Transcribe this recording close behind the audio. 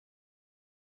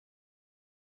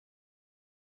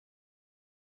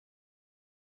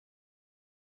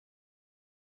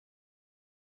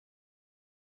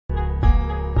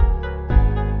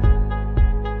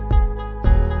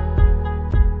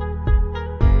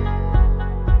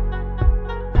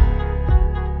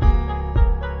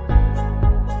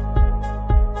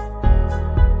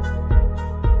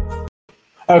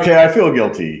Okay, I feel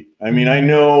guilty. I mean, I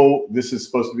know this is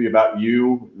supposed to be about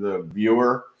you, the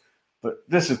viewer, but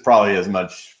this is probably as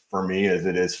much for me as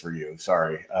it is for you.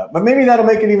 Sorry. But maybe that'll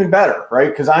make it even better, right?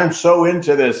 Because I'm so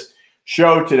into this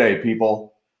show today,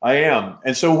 people. I am.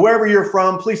 And so wherever you're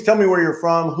from, please tell me where you're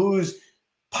from, who's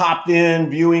popped in,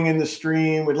 viewing in the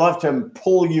stream. We'd love to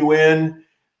pull you in,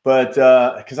 but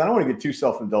because I don't want to get too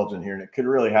self-indulgent here, and it could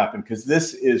really happen because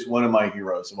this is one of my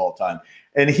heroes of all time.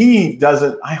 And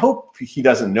I hope he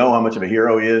doesn't know how much of a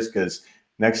hero he is, because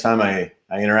next time I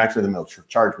interact with him, he'll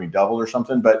charge me double or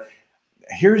something. But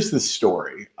here's the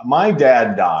story. My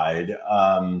dad died,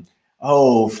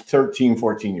 13,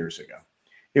 14 years ago.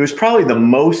 It was probably the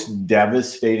most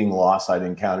devastating loss I'd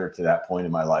encountered to that point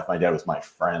in my life. My dad was my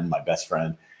friend, my best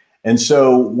friend. And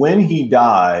so when he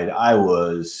died, I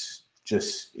was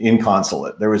just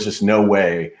inconsolate. There was just no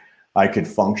way I could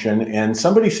function. And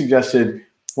somebody suggested,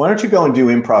 why don't you go and do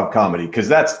improv comedy? Because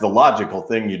that's the logical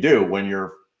thing you do when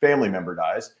your family member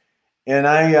dies. And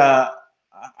I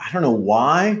don't know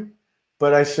why,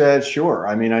 but I said, sure.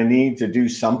 I mean, I need to do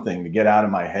something to get out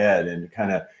of my head and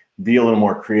kind of be a little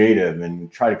more creative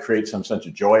and try to create some sense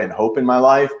of joy and hope in my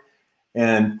life.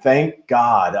 And thank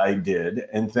God I did.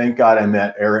 And thank God I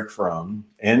met Eric Farone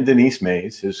and Denise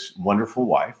Mays, his wonderful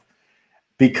wife,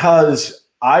 because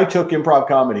I took improv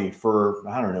comedy for,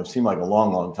 I don't know, seemed like a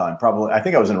long, long time. Probably, I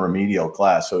think I was in a remedial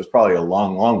class, so it was probably a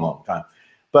long, long, long time.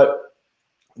 But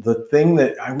the thing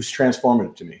that was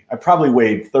transformative to me, I probably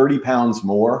weighed 30 pounds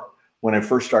more when I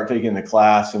first started taking the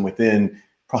class. And within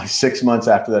probably 6 months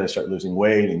after that, I started losing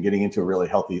weight and getting into a really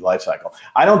healthy life cycle.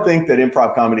 I don't think that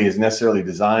improv comedy is necessarily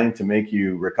designed to make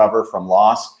you recover from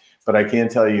loss, but I can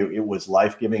tell you it was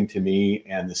life-giving to me.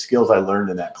 And the skills I learned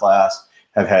in that class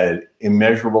have had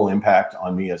immeasurable impact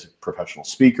on me as a professional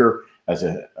speaker, as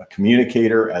a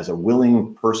communicator, as a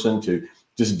willing person to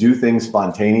just do things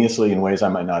spontaneously in ways I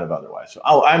might not have otherwise. So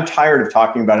I'm tired of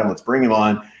talking about him. Let's bring him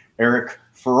on, Eric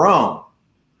Farone.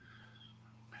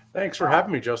 Thanks for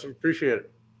having me, Joseph. Appreciate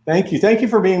it. Thank you. Thank you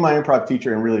for being my improv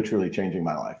teacher and really, truly changing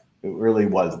my life. It really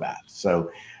was that.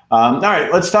 So, all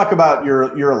right, let's talk about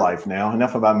your life now.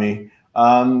 Enough about me.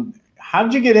 How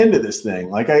did you get into this thing?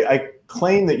 Like I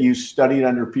claim that you studied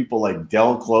under people like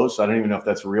Del Close. I don't even know if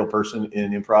that's a real person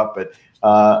in improv, but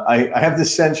I have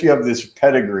this sense you have this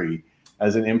pedigree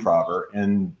as an improver,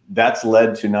 and that's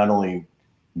led to not only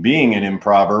being an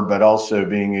improver, but also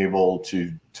being able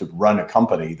to run a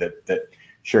company that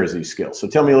shares these skills. So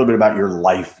tell me a little bit about your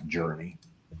life journey.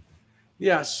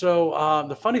 Yeah. So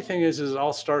the funny thing is it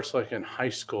all starts like in high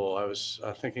school. I was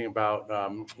thinking about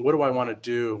what do I want to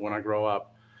do when I grow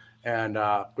up, and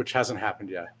which hasn't happened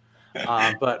yet.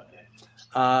 But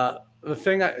the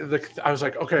thing I was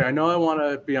like, okay, I know I want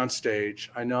to be on stage.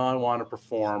 I know I want to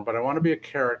perform, but I want to be a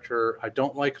character. I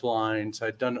don't like lines.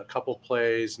 I'd done a couple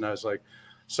plays, and I was like,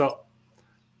 so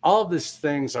all of these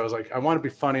things, I was like, I want to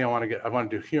be funny. I want to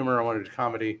do humor. I want to do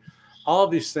comedy. All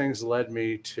of these things led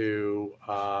me to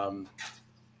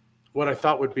what I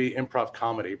thought would be improv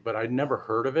comedy, but I'd never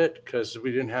heard of it because we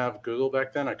didn't have Google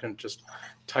back then. I couldn't just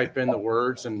type in the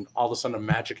words and all of a sudden a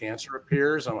magic answer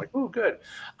appears. I'm like, oh, good.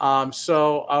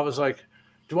 So I was like,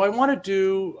 do I want to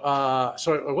do,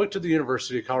 so I went to the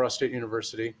university, Colorado State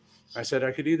University. I said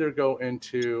I could either go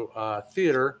into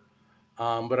theater,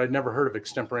 but I'd never heard of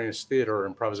extemporaneous theater or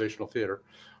improvisational theater,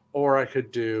 or I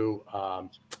could do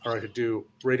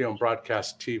radio and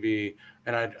broadcast TV.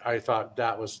 And I thought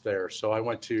that was there. So I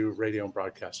went to radio and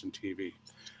broadcast and TV.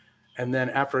 And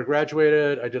then after I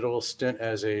graduated, I did a little stint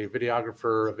as a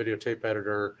videographer, a videotape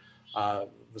editor.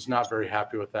 Was not very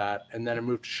happy with that. And then I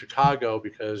moved to Chicago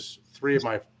because 3 of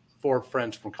my 4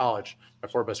 friends from college, my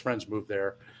 4 best friends, moved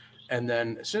there. And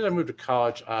then as soon as I moved to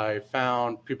college, I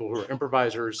found people who were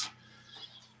improvisers.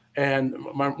 And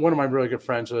one of my really good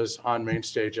friends was on main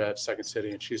stage at Second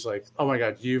City. And she's like, oh my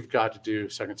God, you've got to do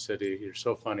Second City. You're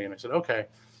so funny. And I said, okay.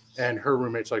 And her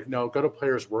roommate's like, no, go to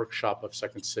Players Workshop of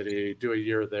Second City, do a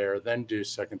year there, then do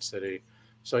Second City.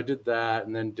 So I did that,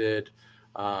 and then did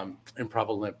Improv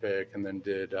Olympic, and then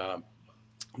did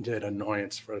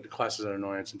Annoyance for the classes at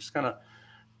Annoyance, and just kind of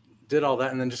did all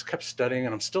that, and then just kept studying,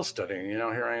 and I'm still studying. You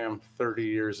know, here I am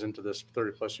 30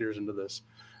 plus years into this.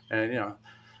 And, you know,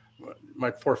 my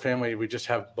poor family, we just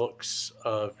have books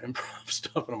of improv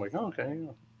stuff, and I'm like, oh, okay.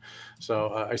 Yeah.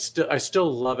 So I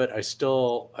still love it. I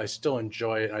still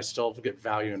enjoy it. I still get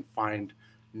value and find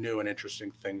new and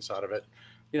interesting things out of it.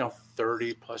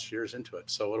 30 plus years into it.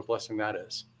 So what a blessing that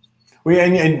is.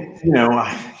 And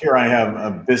here I have a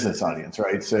business audience,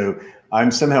 right? So I'm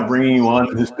somehow bringing you on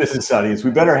to this business audience. We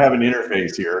better have an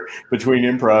interface here between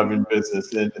improv and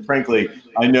business. And frankly,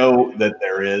 I know that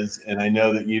there is, and I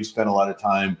know that you've spent a lot of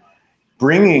time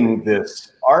bringing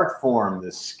this art form,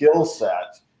 this skill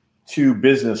set to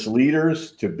business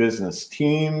leaders, to business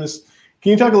teams.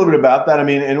 Can you talk a little bit about that? I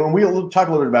mean, and when we talk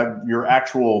a little bit about your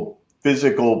actual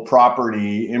physical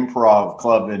property improv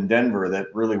club in Denver that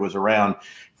really was around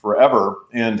forever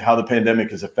and how the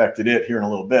pandemic has affected it here in a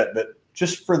little bit, but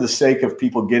just for the sake of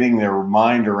people getting their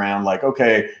mind around like,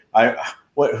 okay,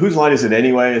 whose line is it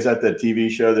anyway? Is that the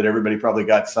TV show that everybody probably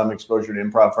got some exposure to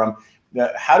improv from?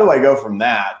 How do I go from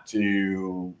that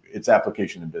to its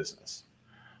application in business?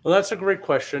 Well, that's a great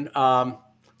question.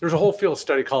 There's a whole field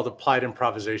study called applied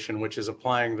improvisation, which is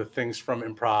applying the things from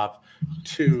improv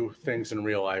to things in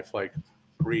real life, like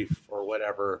grief or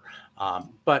whatever.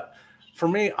 But for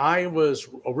me, I was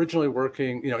originally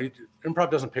working,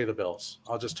 improv doesn't pay the bills.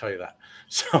 I'll just tell you that.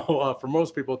 So for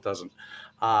most people, it doesn't.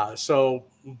 So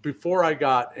before I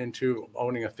got into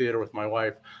owning a theater with my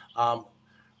wife,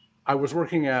 I was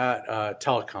working at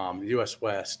Telecom, the US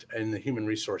West, in the Human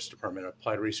Resource Department of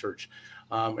Applied Research.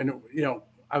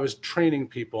 I was training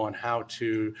people on how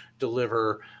to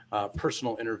deliver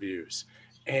personal interviews.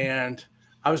 And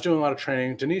I was doing a lot of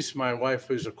training. Denise, my wife,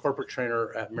 who's a corporate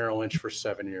trainer at Merrill Lynch for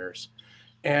 7 years.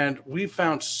 And we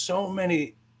found so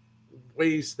many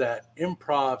ways that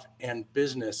improv and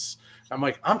business, I'm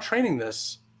like, I'm training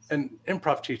this and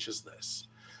improv teaches this.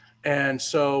 And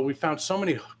so we found so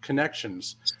many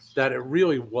connections that it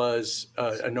really was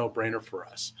a no-brainer for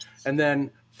us. And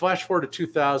then flash forward to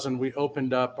 2000, we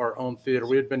opened up our own theater.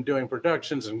 We had been doing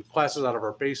productions and classes out of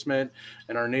our basement,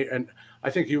 and I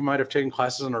think you might have taken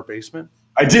classes in our basement.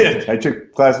 I did. I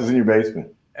took classes in your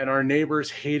basement. And our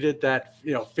neighbors hated that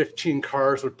 15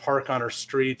 cars would park on our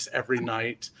streets every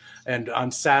night, and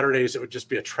on Saturdays it would just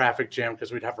be a traffic jam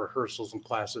because we'd have rehearsals and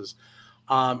classes.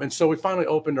 And so we finally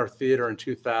opened our theater in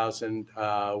 2000.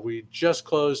 We just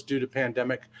closed due to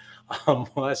pandemic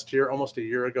last year, almost a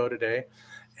year ago today.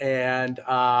 And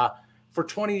for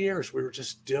 20 years, we were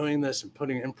just doing this and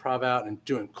putting improv out and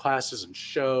doing classes and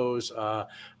shows,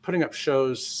 putting up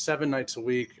shows 7 nights a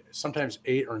week, sometimes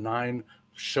 8 or 9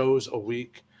 shows a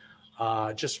week,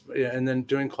 and then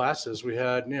doing classes. We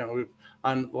had,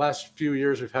 on the last few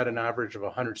years, we've had an average of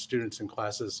 100 students in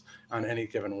classes on any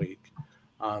given week.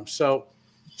 So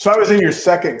I was in your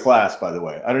second class, by the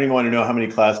way. I don't even want to know how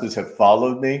many classes have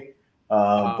followed me.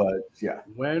 But yeah.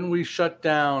 When we shut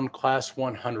down, class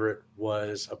 100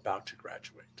 was about to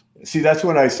graduate. See, that's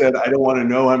when I said, I don't want to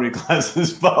know how many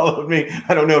classes followed me.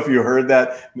 I don't know if you heard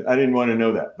that. I didn't want to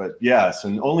know that, but yes.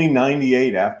 And only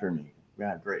 98 after me.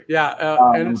 Yeah, great. Yeah.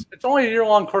 And it's only a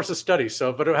year-long course of study.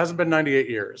 But it hasn't been 98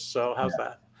 years. So how's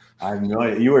that? I know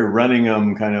you were running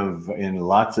them kind of in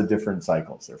lots of different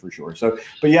cycles there for sure. So,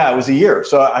 but yeah, it was a year.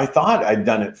 So I thought I'd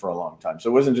done it for a long time.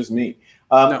 So it wasn't just me.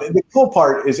 No. The cool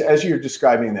part is, as you're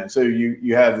describing that, so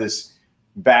you have this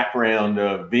background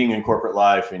of being in corporate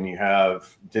life, and you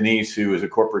have Denise, who is a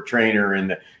corporate trainer,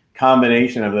 and the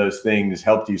combination of those things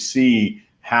helped you see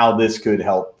how this could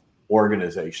help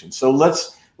organizations. So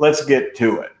let's get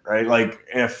to it, right? Like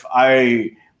if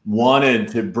I wanted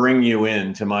to bring you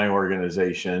into my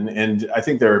organization, and I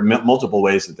think there are multiple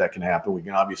ways that can happen. We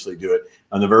can obviously do it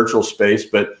on the virtual space,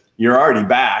 but you're already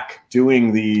back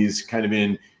doing these kind of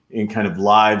in kind of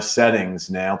live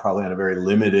settings now, probably on a very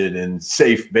limited and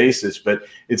safe basis, but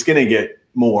it's going to get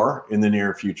more in the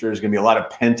near future. There's going to be a lot of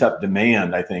pent up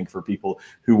demand, I think, for people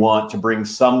who want to bring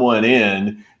someone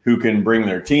in who can bring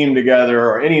their team together,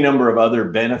 or any number of other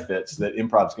benefits that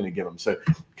improv is going to give them. So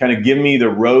kind of give me the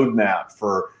roadmap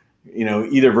for,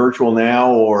 either virtual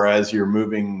now or as you're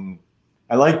moving.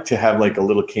 I like to have like a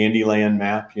little Candyland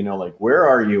map, like where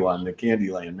are you on the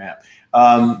Candyland map?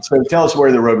 So tell us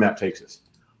where the roadmap takes us.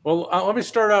 Well, let me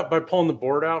start out by pulling the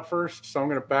board out first. So I'm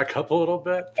going to back up a little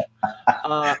bit.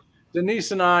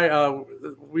 Denise and I,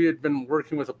 we had been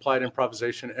working with applied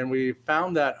improvisation, and we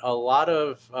found that a lot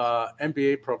of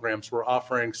MBA programs were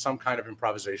offering some kind of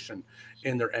improvisation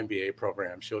in their MBA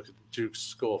programs. You look at the Duke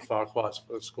School, Farquhar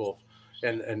School,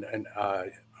 and I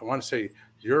want to say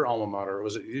your alma mater.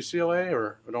 Was it UCLA,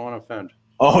 or I don't want to offend?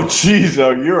 Oh, geez.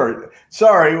 Oh, you're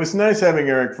sorry. It was nice having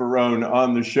Eric Farone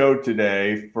on the show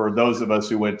today for those of us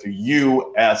who went to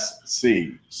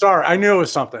USC. Sorry, I knew it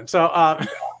was something. So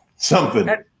something.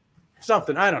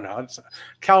 I don't know. It's a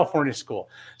California school.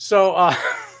 So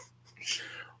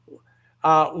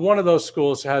one of those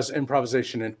schools has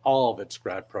improvisation in all of its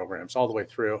grad programs all the way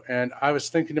through. And I was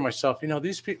thinking to myself,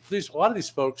 these people, a lot of these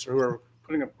folks who are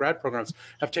putting up grad programs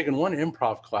have taken one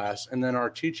improv class and then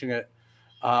are teaching it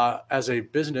as a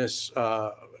business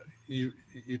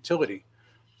utility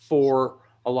for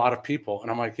a lot of people. And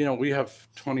I'm like, we have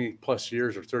 20 plus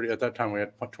years or 30, at that time we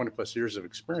had 20 plus years of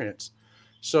experience.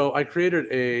 So I created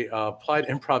a Applied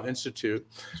Improv Institute,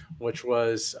 which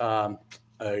was a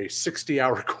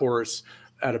 60-hour course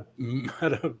at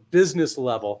a business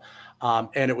level,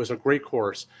 and it was a great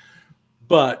course.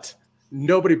 But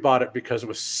nobody bought it because it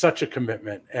was such a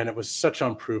commitment and it was such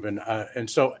unproven. And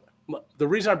so the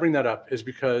reason I bring that up is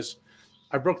because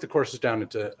I broke the courses down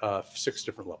into 6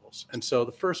 different levels. And so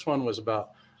the first one was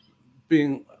about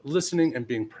listening and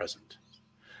being present.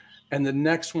 And the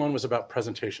next one was about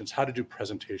presentations, how to do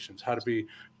presentations, how to be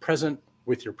present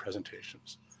with your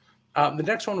presentations. The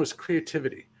next one was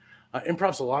creativity.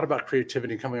 Improv's a lot about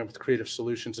creativity, coming up with creative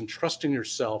solutions and trusting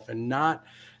yourself and not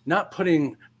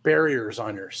putting barriers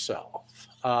on yourself.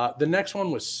 The next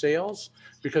one was sales,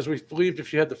 because we believed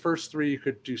if you had the first 3, you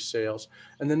could do sales.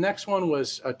 And the next one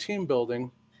was team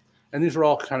building. And these are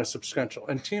all kind of substantial.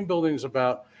 And team building is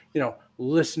about,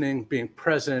 listening, being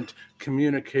present,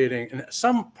 communicating, and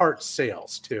some parts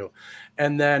sales too,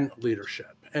 and then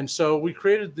leadership. And so we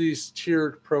created these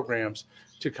tiered programs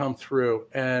to come through.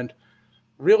 And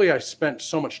really, I spent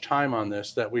so much time on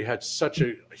this that we had such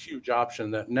a huge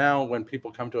option that now when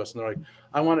people come to us and they're like,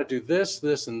 I want to do this,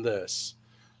 this, and this,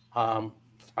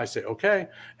 I say, okay.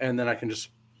 And then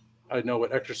I know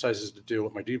what exercises to do,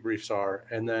 what my debriefs are.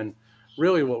 And then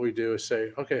really what we do is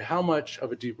say, okay, how much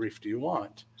of a debrief do you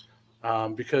want?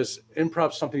 Because improv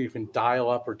is something you can dial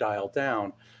up or dial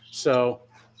down. So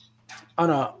on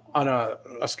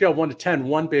a scale of 1 to 10,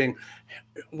 1 being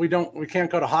we can't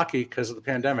go to hockey because of the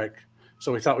pandemic,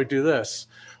 so we thought we'd do this.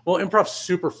 Well, improv's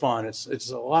super fun. It's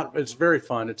very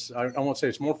fun. I won't say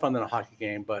it's more fun than a hockey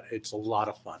game, but it's a lot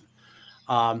of fun.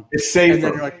 It's safer. And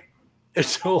then you're like,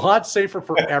 it's a lot safer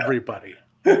for everybody.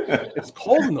 It's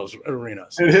cold in those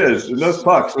arenas. It is. And those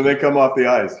pucks, when they come off the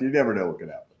ice, you never know what can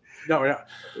happen. No,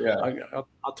 yeah.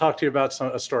 I'll talk to you about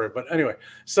a story. But anyway,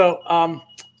 so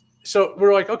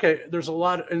we're like, okay, there's a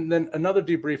lot. And then another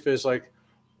debrief is like,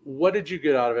 what did you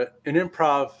get out of it? In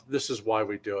improv, this is why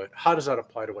we do it. How does that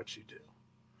apply to what you do?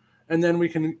 And then we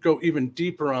can go even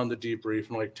deeper on the debrief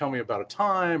and like, tell me about a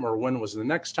time, or when was the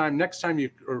next time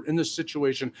you are in this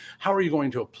situation, how are you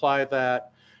going to apply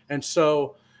that? And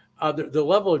so the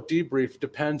level of debrief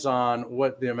depends on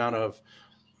what the amount of,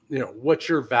 what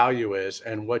your value is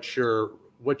and what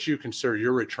you consider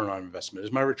your return on investment.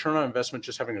 Is my return on investment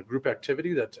just having a group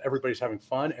activity that everybody's having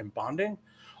fun and bonding?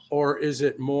 Or is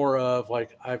it more of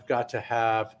like, I've got to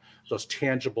have those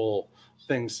tangible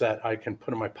things that I can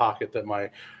put in my pocket that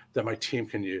my team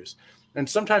can use? And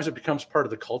sometimes it becomes part of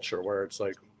the culture where it's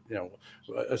like,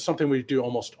 something we do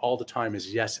almost all the time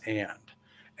is yes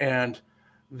and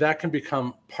that can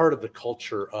become part of the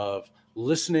culture of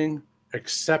listening,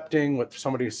 accepting what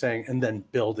somebody is saying, and then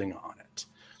building on it.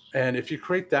 And if you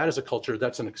create that as a culture,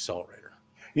 that's an accelerator.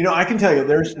 I can tell you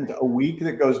there's a week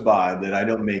that goes by that I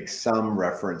don't make some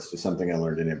reference to something I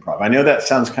learned in improv. I know that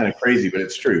sounds kind of crazy, but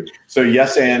it's true. So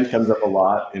yes and comes up a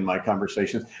lot in my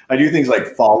conversations. I do things like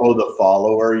follow the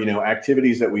follower,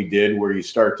 activities that we did where you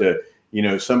start to,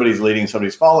 somebody's leading,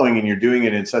 somebody's following, and you're doing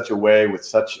it in such a way with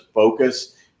such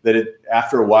focus that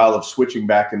after a while of switching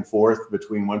back and forth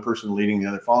between one person leading and the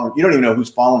other following, you don't even know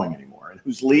who's following anymore and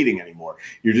who's leading anymore.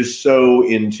 You're just so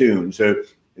in tune. So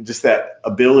just that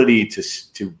ability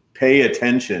to pay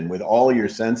attention with all your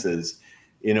senses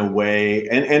in a way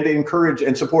and encourage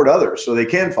and support others so they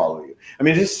can follow you. I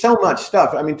mean, just so much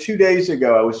stuff. I mean, 2 days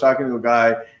ago, I was talking to a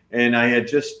guy and I had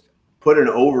just put an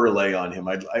overlay on him.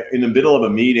 I in the middle of a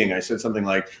meeting, I said something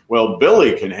like, well,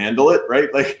 Billy can handle it,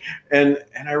 right? Like, and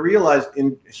I realized,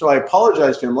 so I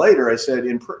apologized to him later. I said,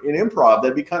 in improv,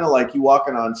 that'd be kind of like you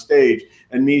walking on stage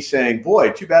and me saying, boy,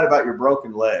 too bad about your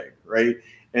broken leg, right?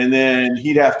 And then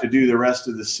he'd have to do the rest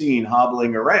of the scene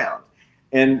hobbling around.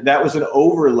 And that was an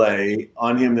overlay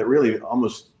on him that really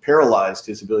almost paralyzed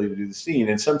his ability to do the scene.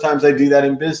 And sometimes I do that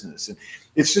in business. And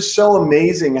it's just so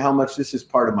amazing how much this is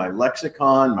part of my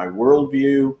lexicon, my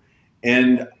worldview,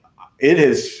 and it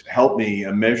has helped me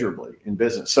immeasurably in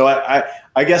business. So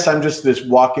I guess I'm just this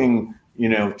walking,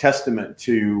 testament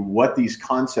to what these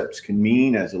concepts can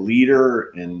mean as a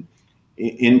leader and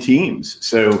in teams.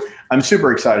 So I'm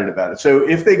super excited about it. So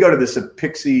if they go to this at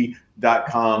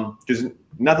pixie.com, there's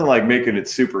nothing like making it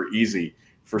super easy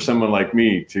for someone like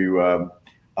me to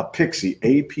a Pixie,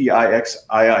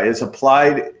 APIXII. It's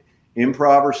applied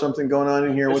improv or something going on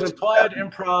in here. It's applied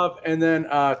improv, and then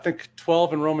I think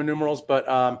 12 in Roman numerals. But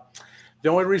the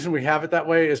only reason we have it that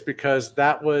way is because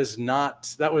that was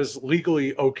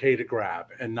legally okay to grab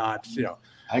and not,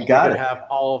 I got it. Have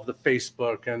all of the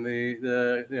Facebook and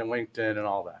the LinkedIn and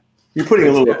all that. You're putting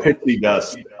a little pixie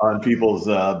dust on people's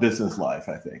business life,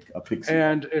 I think. A pixie.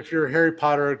 And if you're a Harry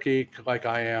Potter geek like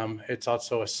I am, it's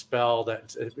also a spell that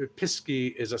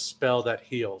Pisky is a spell that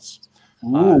heals.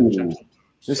 Ooh,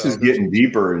 this is getting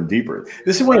deeper and deeper.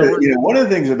 This is one of the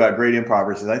things about great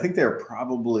improvers is I think they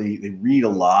read a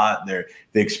lot. They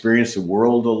experience the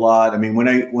world a lot. I mean, when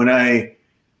I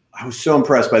was so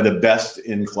impressed by the best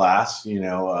in class,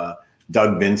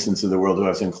 Doug Vincent's of the world who I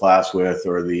was in class with,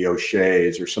 or the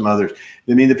O'Shea's or some others.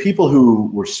 I mean, the people who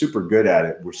were super good at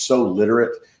it were so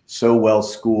literate, so well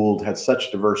schooled, had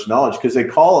such diverse knowledge because they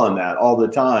call on that all the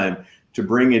time to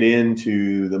bring it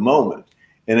into the moment.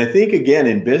 And I think, again,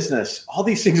 in business, all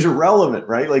these things are relevant,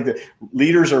 right? Like the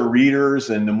leaders are readers,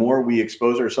 and the more we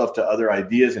expose ourselves to other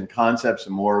ideas and concepts,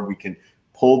 the more we can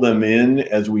pull them in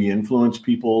as we influence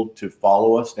people to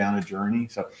follow us down a journey.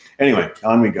 So anyway,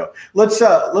 on we go. Let's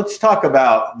talk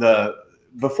about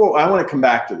before I want to come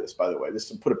back to this, by the way, just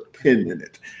to put a pin in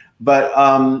it.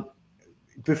 But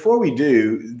before we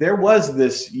do, there was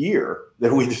this year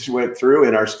that we just went through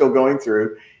and are still going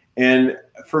through. And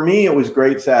for me, it was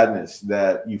great sadness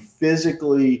that you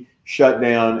physically shut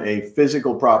down a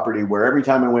physical property where every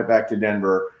time I went back to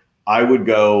Denver, I would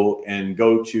go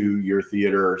to your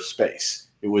theater space.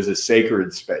 It was a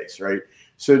sacred space, right?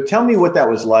 So tell me what that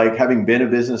was like, having been a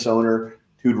business owner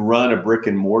who'd run a brick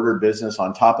and mortar business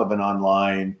on top of an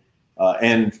online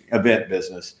and event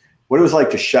business, what it was like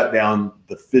to shut down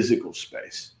the physical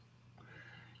space.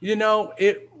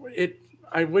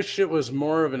 I wish it was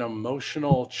more of an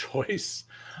emotional choice,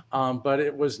 but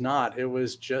it was not. It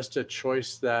was just a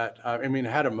choice that, it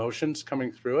had emotions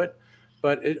coming through it,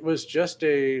 but it was just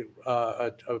a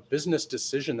business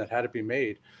decision that had to be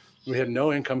made. We had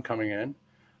no income coming in.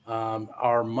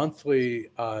 Our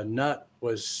monthly nut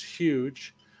was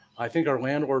huge. I think our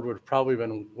landlord would have probably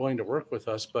been willing to work with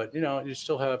us, but you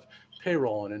still have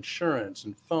payroll and insurance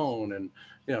and phone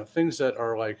and things that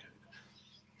are like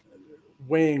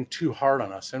weighing too hard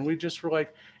on us. And we just were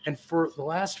like, and for the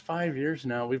last 5 years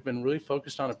now, we've been really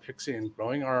focused on a Pixie and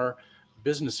growing our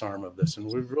business arm of this, and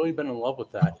we've really been in love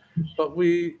with that. But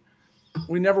we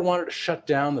never wanted to shut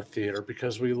down the theater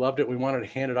because we loved it. We wanted to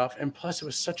hand it off, and plus, it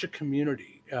was such a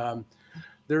community.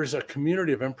 There's a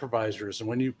community of improvisers, and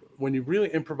when you really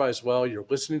improvise well, you're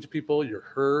listening to people, you're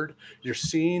heard, you're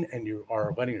seen, and you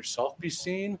are letting yourself be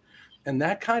seen. And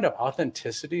that kind of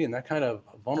authenticity and that kind of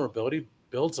vulnerability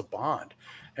builds a bond.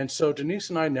 And so Denise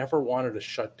and I never wanted to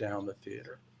shut down the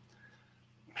theater.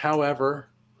 However,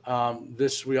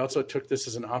 we also took this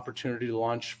as an opportunity to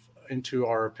launch into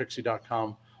our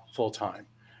pixie.com full time.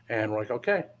 And we're like,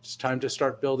 okay, it's time to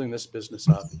start building this business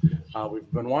up.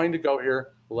 We've been wanting to go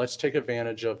here. Let's take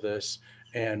advantage of this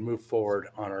and move forward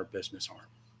on our business arm.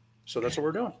 So that's what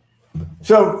we're doing.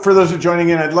 So for those who are joining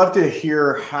in, I'd love to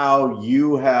hear how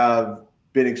you have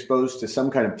been exposed to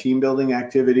some kind of team building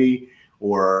activity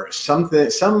or some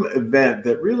event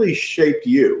that really shaped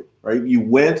you, right? You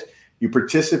went, you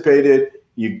participated,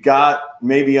 you got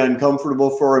maybe uncomfortable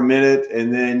for a minute,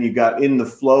 and then you got in the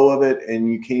flow of it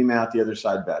and you came out the other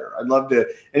side better. I'd love to,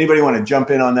 anybody want to jump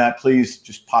in on that, please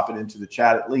just pop it into the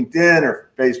chat at LinkedIn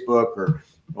or Facebook or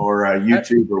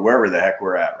YouTube or wherever the heck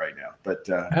we're at right now. But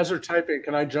as they're typing,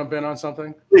 can I jump in on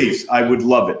something? Please, I would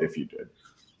love it if you did.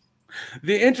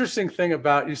 The interesting thing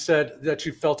about, you said that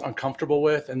you felt uncomfortable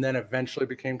with and then eventually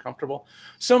became comfortable.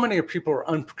 So many people are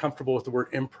uncomfortable with the word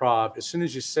improv as soon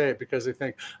as you say it because they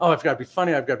think, oh, I've got to be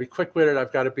funny, I've got to be quick-witted,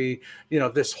 I've got to be,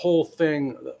 this whole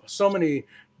thing. So many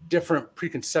different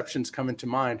preconceptions come into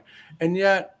mind. And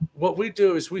yet what we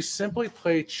do is we simply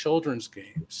play children's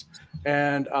games.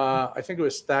 And I think it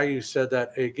was Thagi who said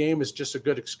that a game is just a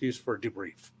good excuse for a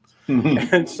debrief.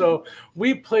 And so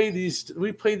we play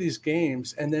these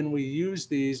games, and then we use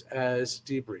these as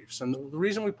debriefs. And the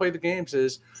reason we play the games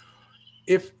is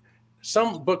if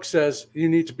some book says you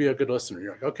need to be a good listener,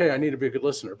 you're like, okay, I need to be a good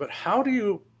listener. But how do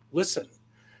you listen?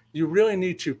 You really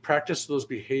need to practice those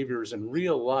behaviors in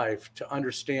real life to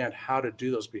understand how to do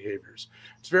those behaviors.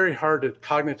 It's very hard to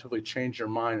cognitively change your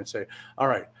mind and say, all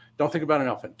right, don't think about an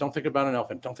elephant. Don't think about an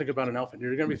elephant. Don't think about an elephant.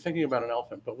 You're going to be thinking about an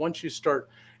elephant. But once you start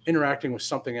interacting with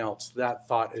something else, that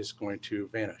thought is going to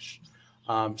vanish.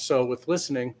 So with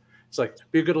listening, it's like,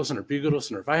 be a good listener, be a good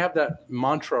listener. If I have that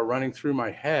mantra running through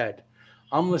my head,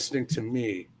 I'm listening to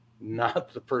me,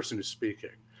 not the person who's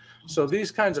speaking. So these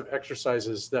kinds of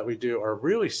exercises that we do are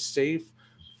really safe,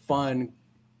 fun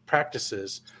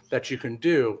practices that you can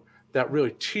do that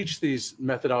really teach these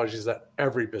methodologies that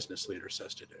every business leader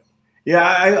says to do. Yeah,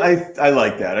 I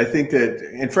like that. I think that,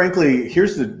 and frankly,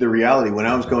 here's the reality. When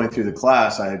I was going through the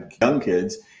class, I had young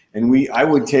kids, and I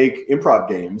would take improv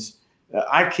games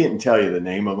I can't tell you the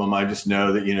name of them. I just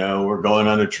know that, we're going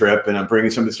on a trip and I'm bringing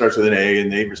something that starts with an A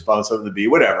and they respond something with a B,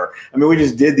 whatever. I mean, we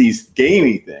just did these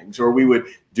gamey things, or we would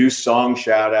do song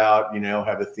shout out,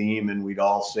 have a theme and we'd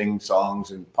all sing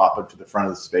songs and pop up to the front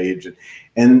of the stage.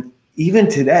 And even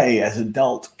today, as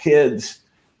adult kids,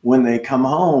 when they come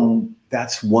home,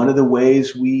 that's one of the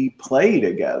ways we play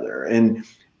together. And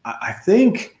I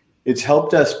think it's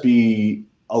helped us be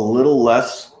a little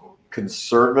less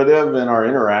conservative in our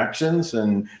interactions.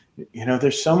 And,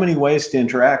 there's so many ways to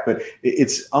interact, but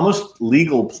it's almost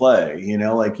legal play,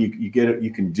 like you get it,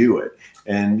 you can do it.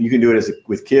 And you can do it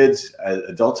with kids,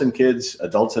 adults and kids,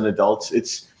 adults and adults.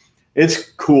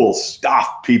 It's cool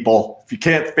stuff, people. If you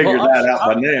can't figure that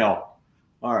out by now.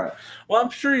 All right. Well, I'm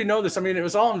sure you know this. I mean, it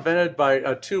was all invented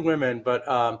by two women, but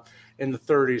in the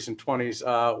 30s and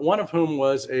 20s, one of whom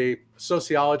was a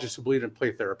sociologist who believed in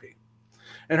play therapy.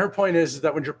 And her point is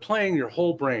that when you're playing your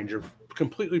whole brain, you're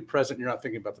completely present. You're not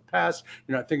thinking about the past.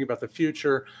 You're not thinking about the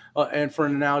future. And for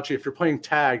an analogy, if you're playing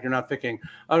tag, you're not thinking,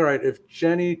 all right, if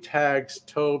Jenny tags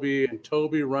Toby and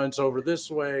Toby runs over this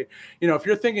way, if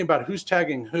you're thinking about who's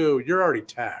tagging who, you're already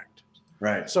tagged.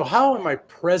 Right. So how am I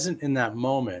present in that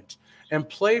moment? And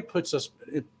play puts us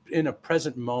in a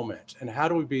present moment. And how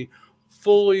do we be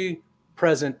fully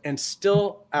present and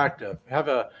still active, have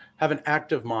an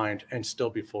active mind and still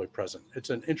be fully present? It's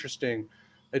an interesting,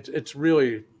 it's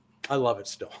really, I love it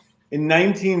still. In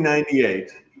 1998,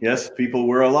 yes, people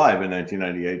were alive in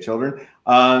 1998, children.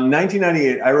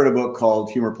 1998, I wrote a book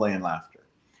called Humor, Play, and Laughter.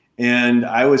 And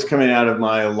I was coming out of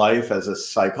my life as a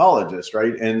psychologist,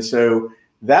 right? And so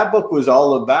that book was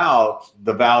all about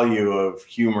the value of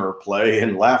humor, play,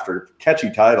 and laughter. Catchy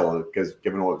title, because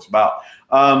given what it's about.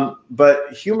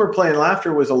 But humor, play, and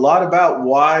laughter was a lot about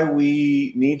why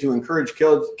we need to encourage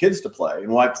kids to play,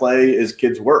 and why play is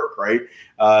kids' work, right?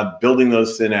 Building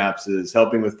those synapses,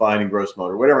 helping with fine and gross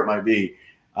motor, whatever it might be.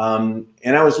 And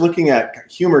I was looking at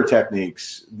humor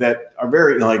techniques that are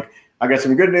very I got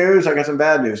some good news, I got some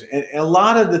bad news. And a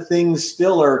lot of the things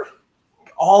still are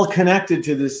all connected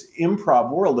to this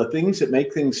improv world. The things that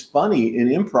make things funny in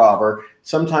improv are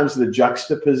sometimes the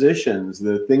juxtapositions,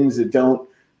 the things that don't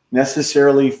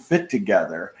necessarily fit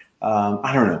together.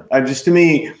 I don't know. To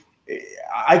me,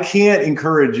 I can't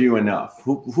encourage you enough.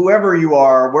 Whoever you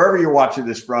are, wherever you're watching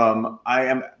this from, I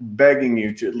am begging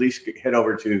you to at least head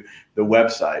over to the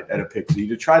website at Apixie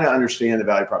to try to understand the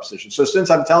value proposition. So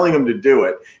since I'm telling them to do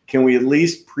it, can we at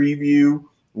least preview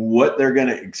what they're going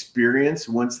to experience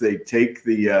once they take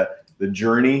the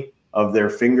journey of their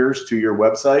fingers to your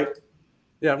website?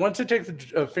 Yeah, once they take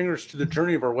the fingers to the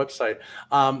journey of our website,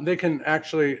 they can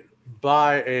actually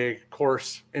buy a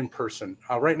course in person.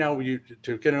 Right now,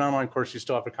 to get an online course, you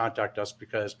still have to contact us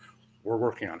because we're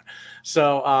working on it.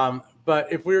 So,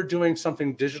 but if we're doing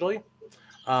something digitally,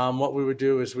 what we would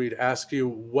do is we'd ask you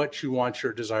what you want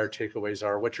your desired takeaways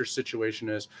are, what your situation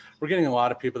is. We're getting a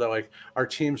lot of people that our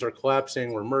teams are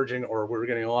collapsing, we're merging, or we're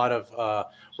getting a lot of,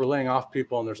 we're laying off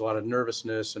people and there's a lot of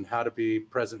nervousness and how to be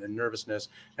present in nervousness.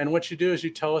 And what you do is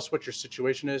you tell us what your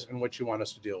situation is and what you want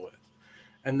us to deal with.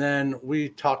 And then we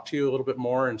talk to you a little bit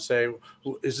more and say,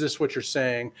 is this what you're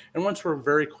saying? And once we're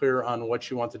very clear on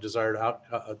what you want the desired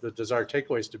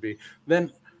takeaways to be,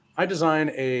 then I design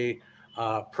a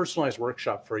personalized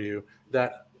workshop for you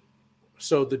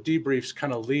so the debriefs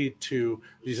kind of lead to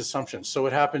these assumptions. So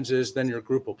what happens is then your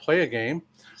group will play a game.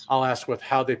 I'll ask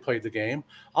how they played the game.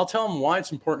 I'll tell them why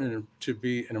it's important to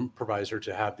be an improviser,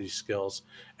 to have these skills.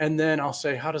 And then I'll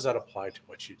say, how does that apply to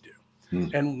what you do?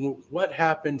 And what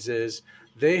happens is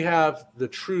they have the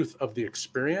truth of the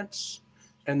experience,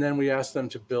 and then we ask them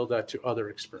to build that to other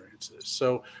experiences.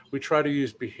 So we try to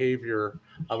use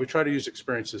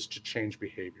experiences to change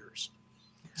behaviors.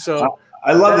 So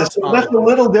I love this. That's a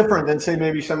little different than, say,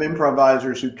 maybe some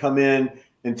improvisers who come in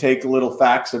and take little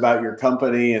facts about your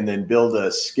company and then build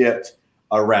a skit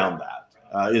around that.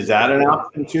 Is that an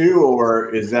option too,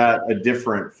 or is that a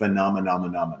different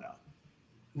phenomenon?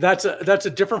 That's a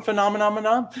different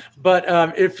phenomenon. But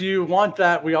if you want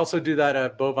that, we also do that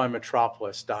at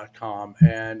bovinemetropolis.com.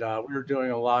 And we're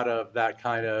doing a lot of that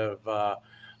kind of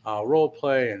role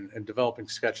play and developing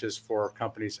sketches for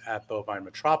companies at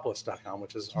bovinemetropolis.com,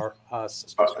 which is our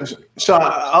So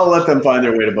I'll let them find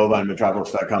their way to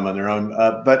bovinemetropolis.com on their own.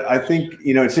 But I think,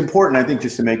 it's important, I think,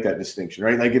 just to make that distinction,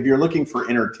 right? Like if you're looking for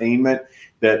entertainment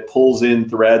that pulls in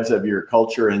threads of your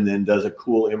culture and then does a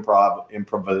cool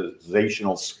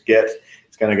improvisational skit,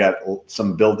 it's kind of got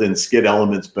some built-in skit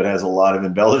elements, but has a lot of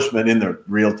embellishment in the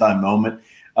real-time moment.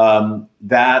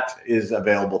 That is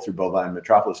available through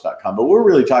bovinemetropolis.com. But what we're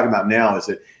really talking about now is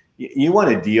that, you want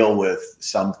to deal with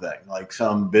something like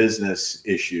some business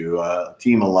issue,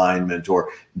 team alignment, or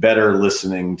better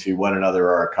listening to one another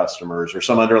or our customers, or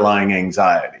some underlying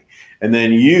anxiety. And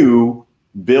then you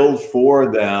build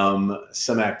for them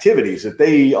some activities that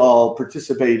they all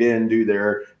participate in, do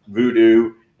their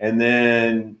voodoo, and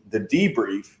then the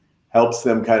debrief helps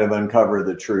them kind of uncover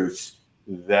the truths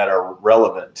that are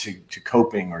relevant to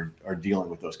coping or dealing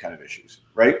with those kind of issues,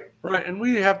 right? Right. And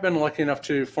we have been lucky enough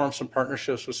to form some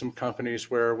partnerships with some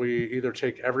companies where we either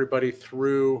take everybody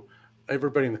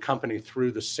in the company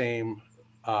through the same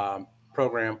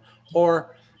program,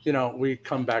 or, we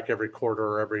come back every quarter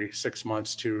or every 6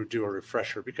 months to do a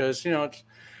refresher, because,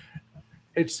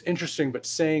 it's interesting, but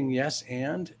saying yes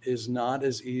and is not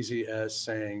as easy as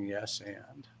saying yes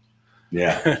and.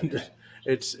 Yeah. And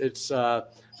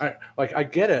I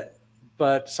get it,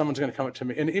 but someone's going to come up to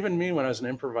me. And even me, when I was an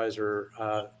improviser,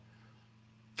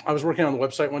 I was working on the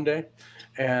website one day,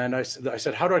 and I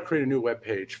said, how do I create a new web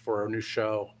page for a new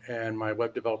show? And my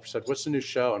web developer said, what's the new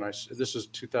show? And I said, this is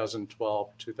 2012,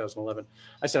 2011.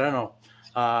 I said, I don't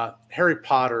know, Harry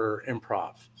Potter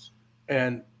improv.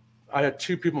 And I had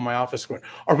two people in my office going,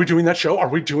 are we doing that show? Are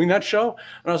we doing that show?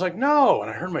 And I was like, no.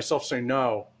 And I heard myself say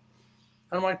no.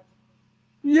 And I'm like,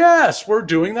 yes, we're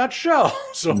doing that show.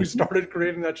 So we started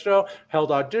creating that show,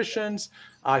 held auditions.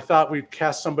 I thought we'd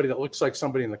cast somebody that looks like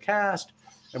somebody in the cast,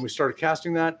 and we started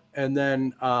casting that. And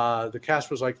then the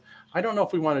cast was like, I don't know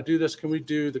if we want to do this. Can we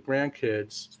do the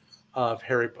grandkids of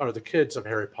the kids of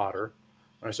Harry Potter?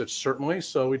 And I said, certainly.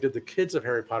 So we did the kids of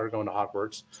Harry Potter going to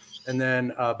Hogwarts. And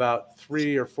then about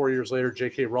 3 or 4 years later,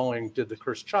 J.K. Rowling did The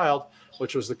Cursed Child,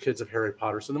 which was the kids of Harry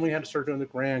Potter. So then we had to start doing the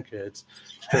grandkids,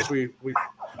 because we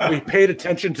paid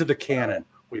attention to the canon.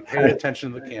 We paid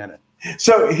attention to the canon.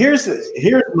 So here's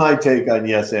my take on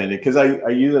yes and, because I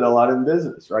use it a lot in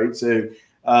business, right? So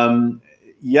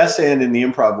yes and in the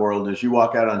improv world is you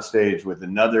walk out on stage with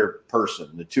another person.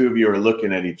 The two of you are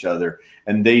looking at each other,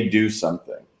 and they do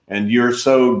something, and you're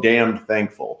so damned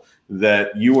thankful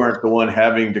that you aren't the one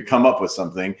having to come up with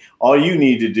something. All you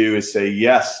need to do is say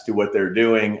yes to what they're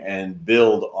doing and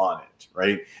build on it,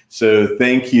 right? So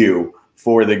thank you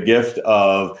for the gift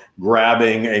of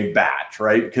grabbing a bat,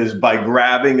 right? Because by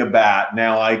grabbing a bat,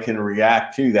 now I can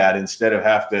react to that instead of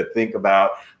have to think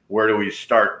about where do we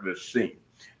start this scene.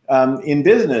 In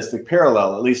business, the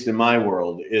parallel, at least in my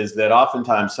world, is that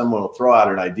oftentimes someone will throw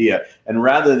out an idea, and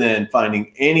rather than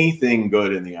finding anything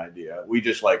good in the idea, we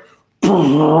just like,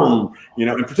 and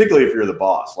particularly if you're the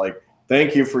boss, like,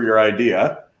 thank you for your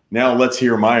idea. Now let's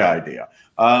hear my idea.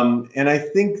 And I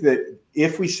think that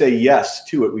if we say yes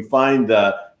to it, we find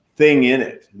the thing in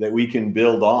it that we can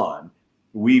build on.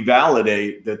 We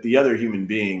validate that the other human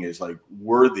being is like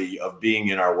worthy of being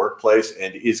in our workplace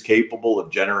and is capable of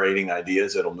generating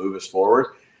ideas that'll move us forward.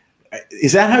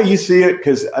 Is that how you see it?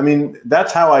 Because I mean,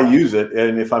 that's how I use it.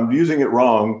 And if I'm using it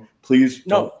wrong, please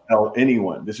don't tell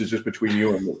anyone. This is just between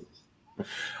you and me.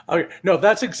 Okay. No,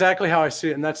 that's exactly how I see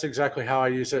it, and that's exactly how I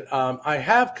use it. I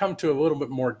have come to a little bit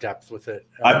more depth with it.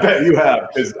 I bet you have,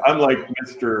 because I'm like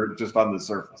Mr. just on the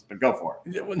surface, but go for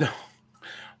it. Yeah,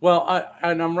 well,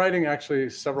 I'm writing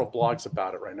actually several blogs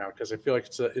about it right now, because I feel like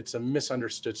it's a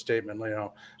misunderstood statement,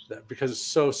 because it's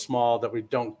so small that we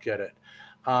don't get it.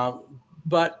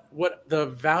 But what the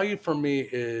value for me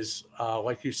is,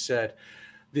 like you said,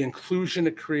 the inclusion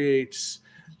it creates,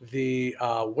 the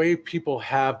way people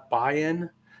have buy-in.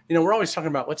 We're always talking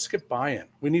about, let's get buy-in.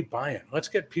 We need buy-in. Let's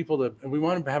get people and we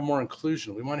want to have more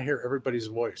inclusion. We want to hear everybody's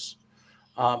voice.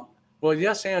 Well,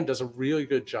 yes and does a really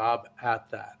good job at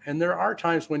that. And there are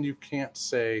times when you can't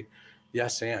say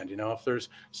yes and,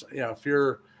 if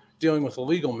you're dealing with a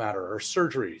legal matter or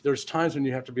surgery, there's times when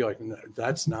you have to be like, no,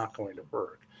 that's not going to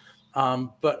work.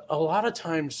 But a lot of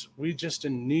times we just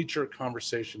in knee-jerk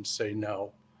conversations say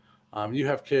no. You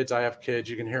have kids, I have kids.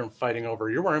 You can hear them fighting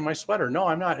over, you're wearing my sweater. No,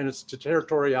 I'm not. And it's to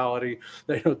territoriality.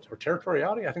 Or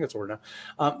territoriality? I think that's a word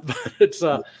now. But it's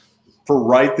for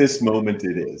right this moment,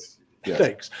 it is. Yes.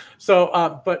 Thanks.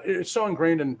 So, but it's so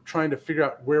ingrained in trying to figure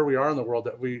out where we are in the world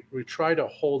that we try to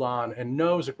hold on, and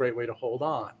no is a great way to hold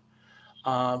on.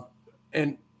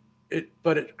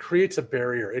 But it creates a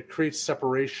barrier. It creates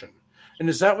separation. And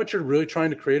is that what you're really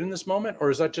trying to create in this moment? Or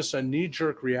is that just a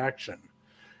knee-jerk reaction?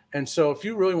 And so if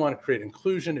you really want to create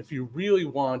inclusion, if you really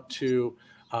want to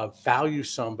value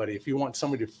somebody, if you want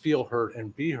somebody to feel heard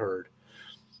and be heard,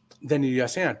 then you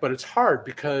yes and. But it's hard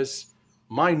because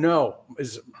my no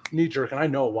is knee-jerk, and I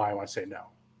know why I want to say no.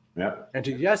 Yeah. And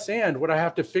to yes and, what I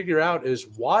have to figure out is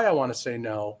why I want to say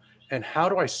no, and how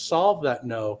do I solve that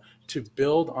no to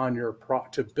build on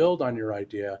your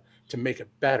idea, to make it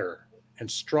better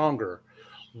and stronger,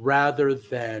 rather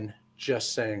than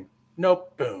just saying,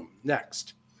 nope, boom,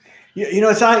 next.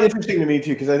 It's not interesting to me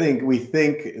too, because I think we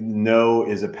think no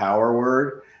is a power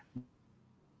word.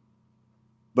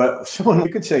 But you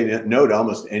could say no to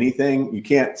almost anything. You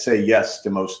can't say yes to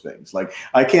most things. Like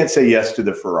I can't say yes to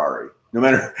the Ferrari, no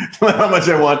matter how much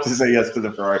I want to say yes to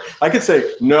the Ferrari. I could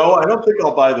say, no, I don't think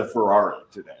I'll buy the Ferrari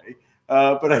today.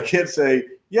 But I can't say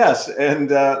yes,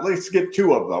 and let's get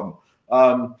two of them.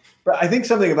 But I think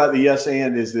something about the yes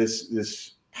and is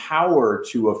this power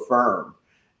to affirm.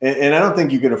 And I don't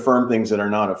think you can affirm things that are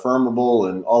not affirmable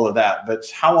and all of that. But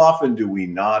how often do we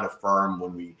not affirm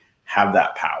when we have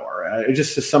that power? It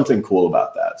just is something cool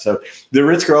about that. So the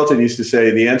Ritz-Carlton used to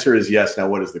say, the answer is yes. Now,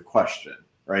 what is the question,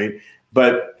 right?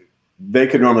 But they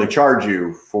could normally charge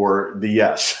you for the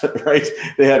yes, right?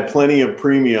 They had plenty of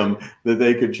premium that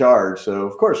they could charge. So,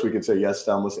 of course, we could say yes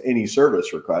to almost any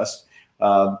service request.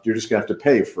 You're just going to have to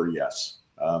pay for yes.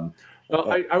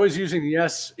 Well, I was using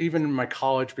yes even in my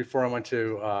college before I went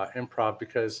to improv,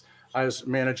 because I was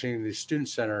managing the student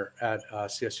center at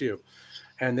CSU.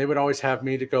 And they would always have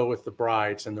me to go with the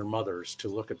brides and their mothers to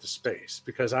look at the space,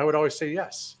 because I would always say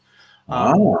yes.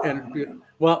 And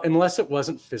well, unless it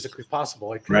wasn't physically possible,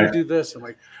 like, can we do this? And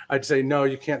like, I'd say, no,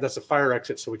 you can't. That's a fire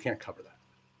exit, so we can't cover that.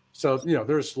 So,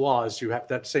 there's laws you have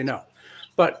to say no.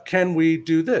 But can we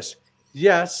do this?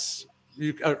 Yes.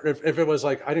 If it was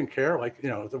like, I didn't care, like,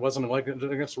 if it wasn't like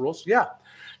against the rules, yeah.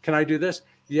 Can I do this?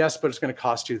 Yes, but it's going to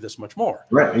cost you this much more.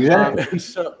 Right. Exactly. And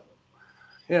so,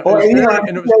 the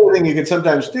other thing you can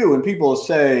sometimes do when people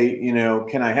say,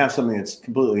 can I have something that's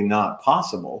completely not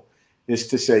possible, is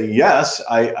to say, yes,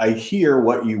 I hear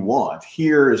what you want.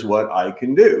 Here is what I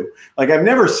can do. Like, I've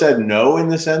never said no in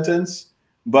the sentence,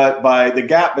 but by the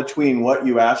gap between what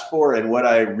you asked for and what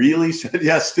I really said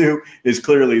yes to is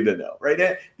clearly the no,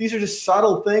 right? These are just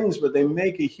subtle things, but they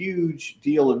make a huge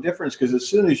deal of difference, because as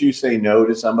soon as you say no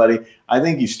to somebody, I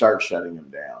think you start shutting them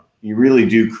down. You really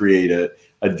do create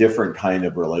a different kind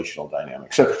of relational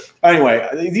dynamic. So anyway,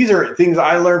 these are things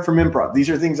I learned from improv. These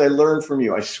are things I learned from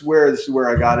you. I swear this is where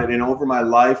I got it. And over my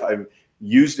life, I've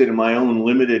used it in my own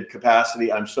limited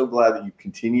capacity. I'm so glad that you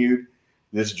continued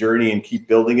this journey and keep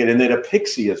building it, and that a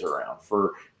Pixie is around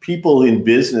for people in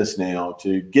business now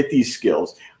to get these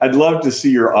skills. I'd love to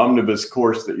see your omnibus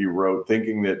course that you wrote,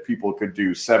 thinking that people could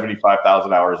do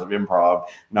 75,000 hours of improv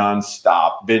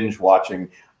nonstop, binge watching.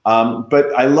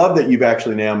 But I love that you've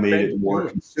actually now made it more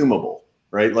consumable,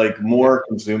 right? Like more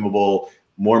consumable,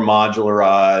 more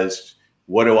modularized.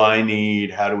 What do I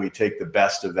need? How do we take the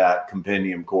best of that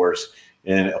compendium course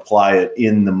and apply it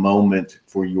in the moment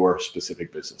for your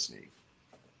specific business need?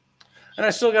 And I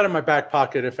still got it in my back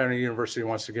pocket if any university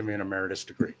wants to give me an emeritus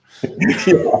degree.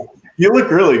 Yeah. You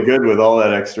look really good with all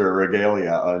that extra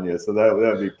regalia on you, so that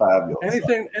would be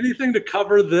fabulous. Anything to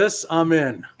cover this, I'm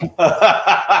in.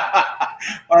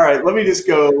 All right, let me just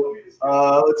go.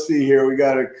 Let's see here. We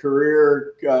got a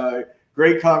career,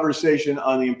 great conversation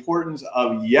on the importance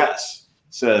of yes,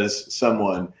 says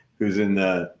someone who's in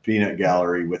the peanut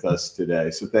gallery with us today.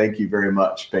 So thank you very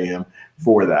much, Pam,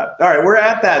 for that. All right, we're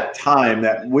at that time,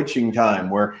 that witching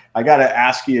time, where I got to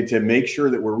ask you to make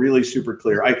sure that we're really super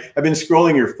clear. I've been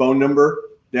scrolling your phone number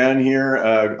down here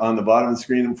on the bottom of the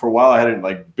screen. For a while, I had it in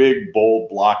like big, bold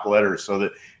block letters so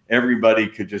that everybody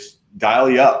could just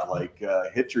dial you up, like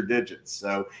hit your digits.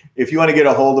 So if you want to get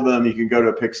a hold of them, you can go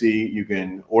to Pixie. You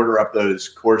can order up those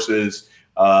courses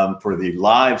for the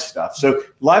live stuff. So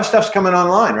live stuff's coming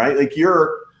online, right? Like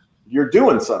you're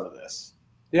doing some of this.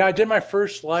 Yeah, I did my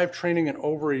first live training in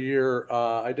over a year.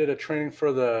 I did a training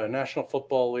for the National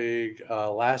Football League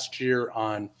last year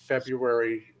on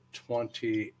February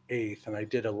 28th, and I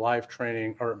did a live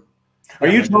training. Are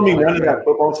you telling me none of that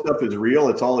football stuff is real?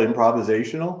 It's all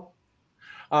improvisational?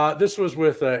 This was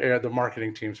with the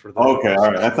marketing teams for the. Okay,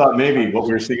 all right. I thought maybe what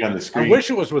we were seeing on the screen. I wish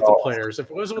it was with the players. If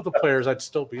it was with the players, I'd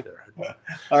still be there.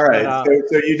 All right.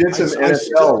 So you did some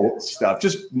NFL stuff.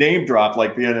 Just name drop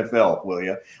like the NFL, will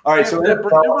you? All right. So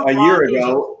a year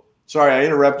ago. Sorry, I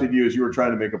interrupted you as you were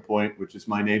trying to make a point, which is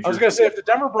my nature. I was going to say, if the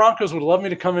Denver Broncos would love me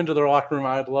to come into their locker room,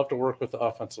 I'd love to work with the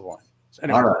offensive line.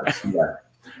 Anyway. All right.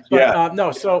 Yeah. But,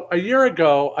 no. So a year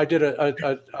ago, I did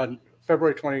a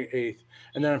February 28th.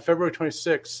 And then on February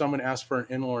 26th, someone asked for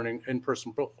an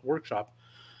in-person workshop.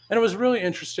 And it was really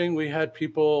interesting. We had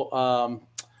people,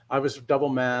 I was double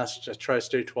masked. I tried to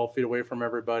stay 12 feet away from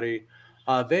everybody.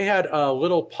 They had a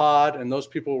little pod, and those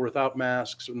people were without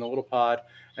masks in the little pod.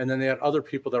 And then they had other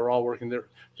people that were all working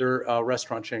their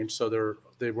restaurant chain, so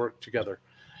they worked together.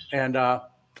 And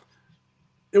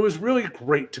it was really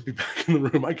great to be back in the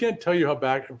room. I can't tell you how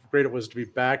great it was to be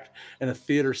back in a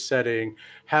theater setting,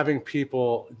 having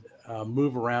people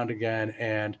move around again,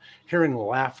 and hearing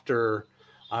laughter.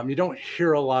 You don't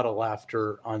hear a lot of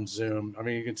laughter on Zoom. I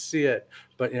mean, you can see it,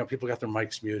 but people got their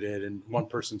mics muted and one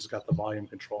person's got the volume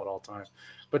control at all times.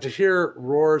 But to hear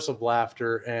roars of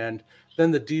laughter, and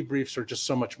then the debriefs are just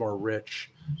so much more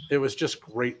rich. It was just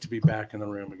great to be back in the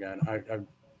room again.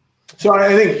 So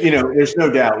I think, there's no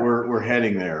doubt we're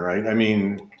heading there, right? I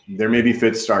mean, there may be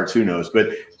fits starts, who knows, but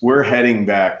we're heading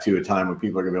back to a time when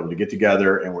people are going to be able to get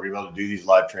together and we're going to be able to do these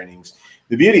live trainings.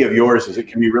 The beauty of yours is it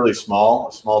can be really small,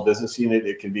 a small business unit.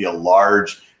 It can be a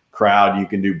large crowd. You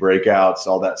can do breakouts,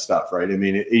 all that stuff, right? I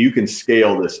mean, you can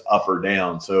scale this up or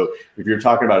down. So if you're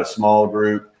talking about a small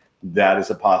group, that is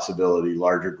a possibility.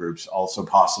 Larger groups also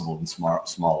possible in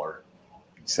smaller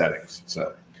settings.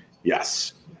 So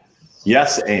yes.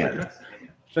 Yes, and.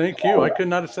 Thank you. I could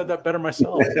not have said that better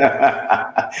myself.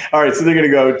 All right, so they're going to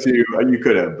go to, you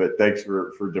could have, but thanks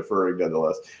for deferring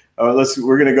nonetheless.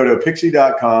 We're going to go to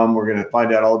pixie.com. We're going to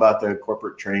find out all about the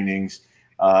corporate trainings.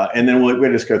 And then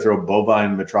we're just going to throw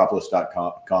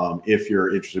bovinemetropolis.com if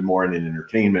you're interested more in an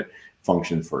entertainment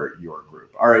function for your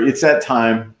group. All right, it's that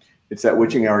time. It's that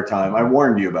witching hour time. I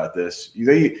warned you about this.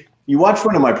 You watched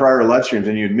one of my prior live streams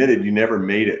and you admitted you never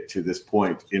made it to this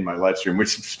point in my live stream,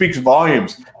 which speaks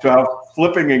volumes to how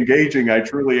flipping engaging I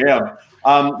truly am.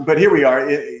 But here we are.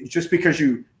 Just because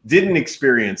you didn't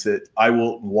experience it, I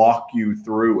will walk you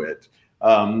through it.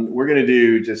 We're going to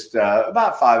do just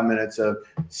about 5 minutes of,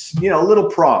 little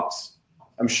prompts.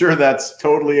 I'm sure that's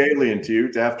totally alien to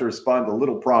you to have to respond to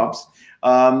little prompts.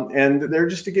 And they're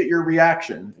just to get your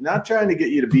reaction, not trying to get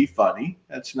you to be funny.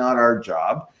 That's not our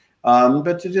job.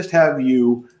 But to just have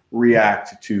you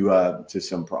react to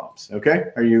some prompts. Okay,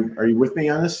 are you with me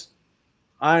on this?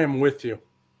 I am with you.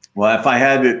 Well, if I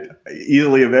had it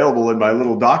easily available in my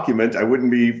little document, I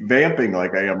wouldn't be vamping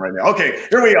like I am right now. Okay,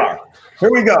 here we are. Here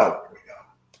we go.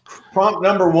 Prompt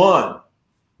number 1: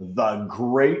 the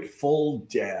Grateful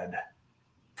Dead.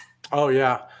 Oh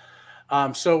yeah.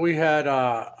 So we had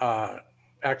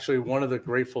actually one of the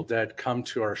Grateful Dead come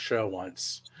to our show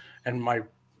once, and my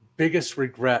biggest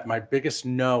regret, my biggest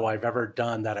no I've ever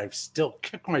done that I've still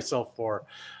kicked myself for,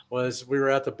 was we were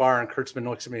at the bar and Kurtzman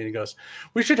looks at me and he goes,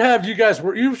 "We should have you guys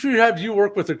work. You should have you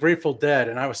work with the Grateful Dead."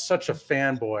 And I was such a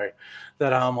fanboy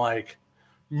that I'm like,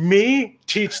 me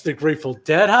teach the Grateful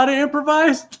Dead how to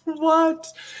improvise? What?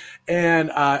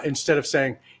 And instead of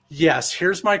saying, "Yes,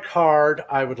 here's my card.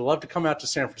 I would love to come out to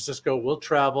San Francisco. We'll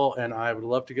travel, and I would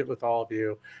love to get with all of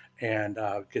you and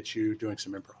get you doing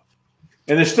some improv."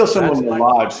 And there's still someone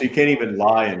alive, so you can't even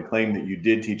lie and claim that you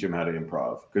did teach them how to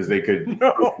improv because they could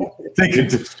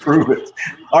disprove it.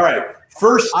 All right,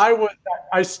 first,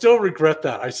 I still regret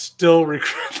that. I still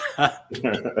regret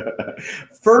that.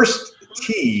 First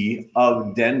Tee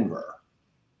of Denver.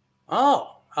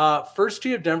 First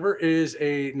Tee of Denver is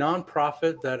a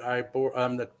nonprofit that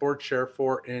that board chair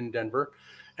for in Denver.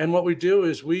 And what we do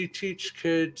is we teach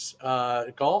kids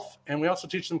golf, and we also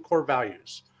teach them core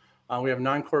values. We have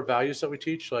 9 core values that we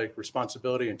teach, like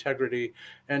responsibility, integrity.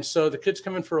 And so the kids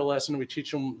come in for a lesson. We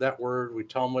teach them that word. We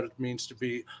tell them what it means to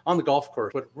be on the golf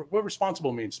course, what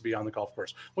responsible means to be on the golf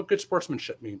course, what good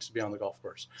sportsmanship means to be on the golf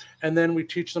course. And then we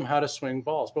teach them how to swing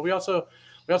balls. But we also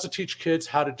teach kids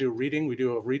how to do reading. We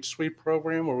do a read sweep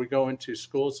program where we go into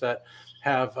schools that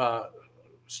have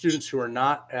students who are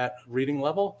not at reading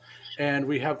level. And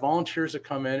we have volunteers that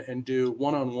come in and do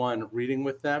one-on-one reading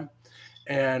with them.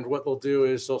 And what they'll do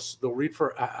is they'll read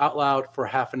out loud for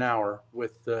half an hour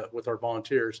with our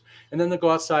volunteers, and then they'll go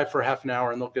outside for half an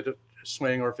hour and they'll get a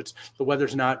swing. Or if it's the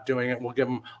weather's not doing it, we'll give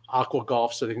them aqua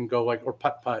golf so they can go or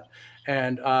putt.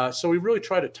 And so we really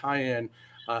try to tie in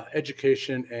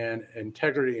education and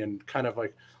integrity and kind of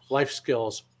like life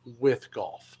skills with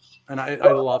golf. And I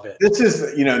love it. This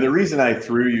is, the reason I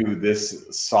threw you this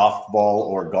softball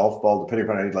or golf ball, depending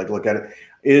upon how you'd like to look at it,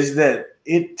 is that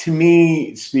it, to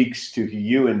me, speaks to who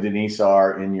you and Denise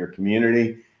are in your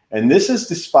community. And this is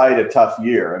despite a tough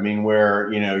year. I mean,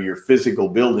 where, your physical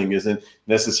building isn't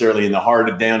necessarily in the heart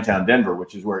of downtown Denver,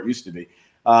 which is where it used to be.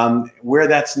 Where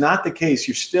that's not the case,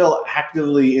 you're still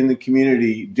actively in the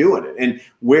community doing it. And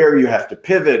where you have to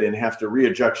pivot and have to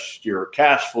readjust your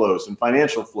cash flows and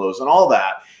financial flows and all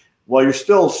that, while you're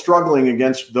still struggling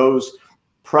against those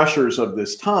pressures of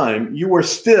this time, you are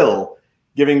still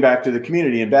giving back to the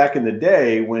community. And back in the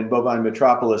day when Bovine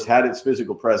Metropolis had its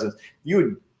physical presence, you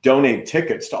would donate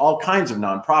tickets to all kinds of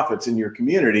nonprofits in your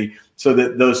community so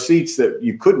that those seats that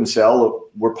you couldn't sell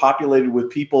were populated with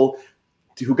people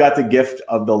who got the gift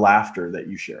of the laughter that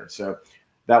you share. So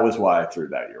that was why I threw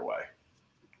that your way.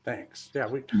 Thanks. Yeah,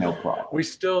 no problem. We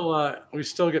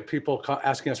still get people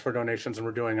asking us for donations, and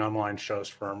we're doing online shows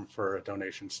for a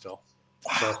donation still.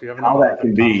 So if you have how that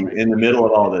can be in the middle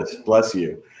of all this, bless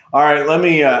you. All right, let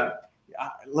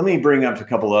me bring up a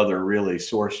couple other really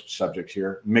sore subjects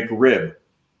here. McRib.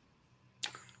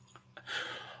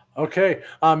 Okay,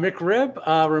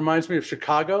 McRib reminds me of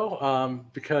Chicago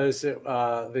because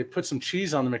they put some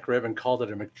cheese on the McRib and called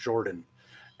it a McJordan.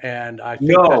 And I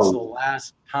think that's the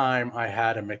last time I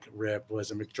had a McRib was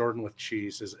a McJordan with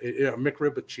cheese. A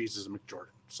McRib with cheese is a McJordan.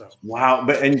 So wow,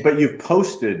 but you've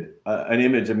posted an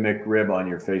image of McRib on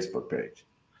your Facebook page.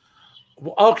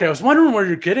 Okay, I was wondering where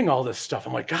you're getting all this stuff.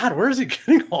 I'm like, God, where is he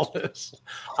getting all this?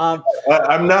 I'm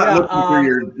not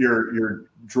looking through your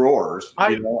drawers.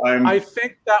 I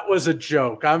think that was a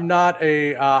joke. I'm not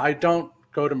I don't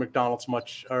go to McDonald's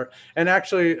much, and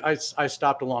actually, I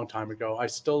stopped a long time ago.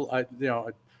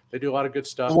 They do a lot of good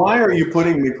stuff. Why are you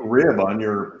putting McRib on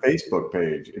your Facebook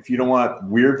page if you don't want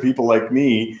weird people like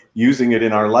me using it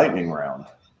in our lightning round?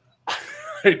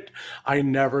 I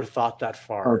never thought that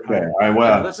far. Okay,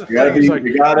 that's the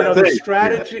thing. There's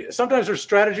strategy. Sometimes there's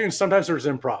strategy, and sometimes there's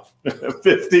improv.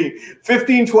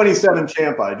 1527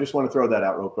 Champa. I just want to throw that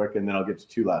out real quick, and then I'll get to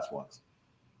two last ones.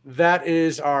 That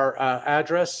is our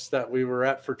address that we were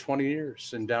at for 20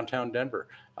 years in downtown Denver.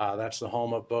 That's the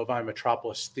home of Bovine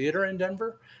Metropolis Theater in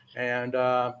Denver, and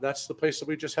that's the place that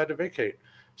we just had to vacate.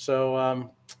 So,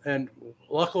 and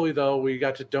luckily though, we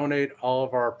got to donate all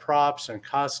of our props and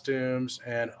costumes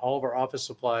and all of our office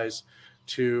supplies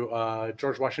to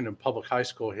George Washington Public High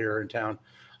School here in town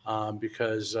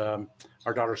because our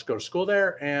daughters go to school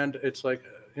there, and it's like,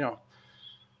 Well,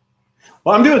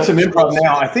 I'm doing some improv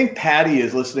now. I think Patty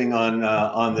is listening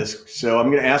on this, so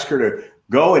I'm going to ask her to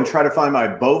go and try to find my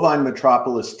Bovine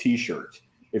Metropolis T-shirt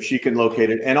if she can locate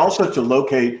it, and also to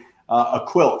locate a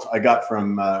quilt I got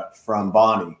from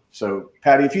Bonnie. So,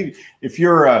 Patty, if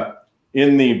you're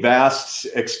in the vast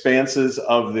expanses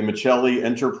of the Michelli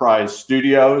Enterprise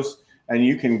Studios and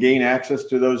you can gain access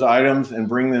to those items and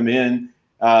bring them in,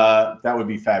 that would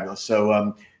be fabulous.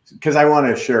 So, because I want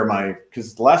to share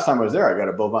because the last time I was there, I got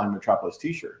a Bovine Metropolis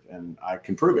T-shirt, and I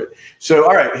can prove it. So,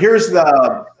 all right,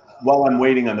 while I'm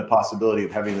waiting on the possibility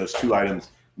of having those two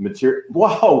items material.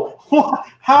 Whoa,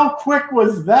 how quick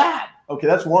was that? Okay,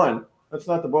 that's one. That's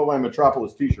not the Bovine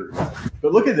Metropolis T-shirt.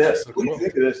 But look at this. What do you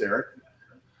think of this, Eric?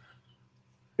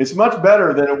 It's much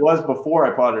better than it was before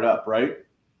I brought it up, right?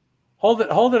 Hold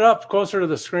it up closer to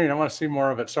the screen. I want to see more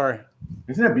of it. Sorry.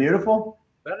 Isn't that beautiful?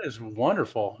 That is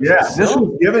wonderful. Yeah, this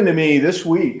was given to me this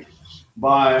week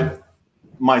by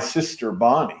my sister,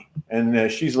 Bonnie,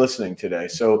 and she's listening today.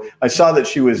 So I saw that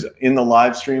she was in the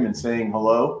live stream and saying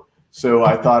hello. So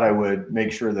I thought I would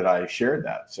make sure that I shared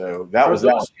that. So that was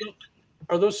that.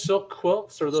 Are those silk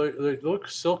quilts, or they look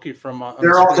silky from?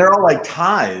 They're all like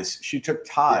ties. She took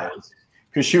ties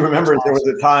because she remembers there was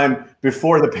a time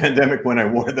before the pandemic when I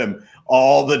wore them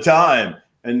all the time,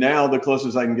 and now the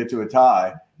closest I can get to a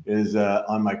tie is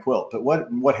on my quilt. But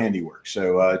what handiwork!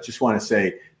 So just want to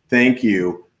say thank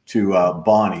you to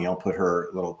Bonnie. I'll put her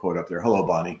little quote up there. Hello,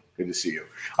 Bonnie. Good to see you.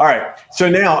 All right. So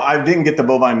now I didn't get the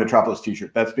Bovine Metropolis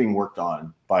T-shirt. That's being worked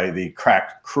on by the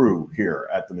cracked crew here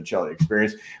at the Michelli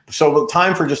Experience. So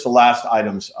time for just the last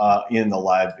items in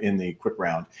the quick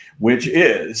round, which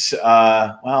is,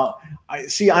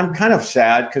 I'm kind of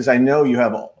sad because I know you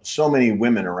have so many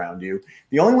women around you.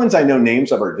 The only ones I know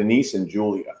names of are Denise and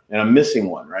Julia, and I'm missing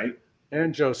one, right?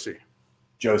 And Josie.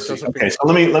 Okay. So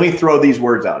let me throw these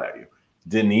words out at you.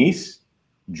 Denise,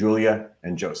 Julia,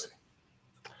 and Josie.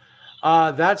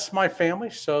 That's my family,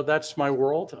 so that's my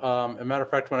world. As a matter of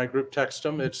fact, when I group text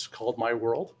them, it's called My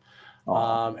World.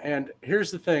 And here's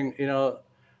the thing,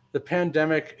 the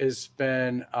pandemic has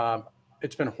been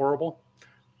it's been horrible,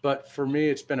 but for me,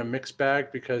 it's been a mixed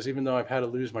bag because even though I've had to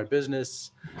lose my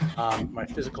business, my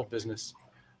physical business,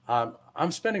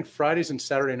 I'm spending Fridays and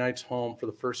Saturday nights home for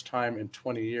the first time in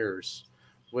 20 years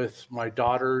with my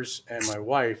daughters and my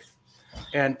wife,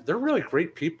 and they're really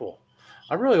great people.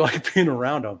 I really like being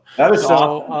around them. That is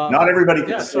awesome. Not everybody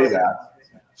can say that.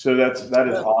 So that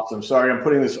is awesome. Sorry, I'm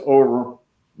putting this over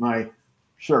my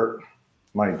shirt,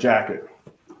 my jacket.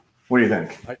 What do you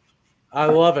think? I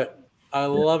love it. I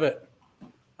love it.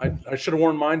 I should have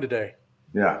worn mine today.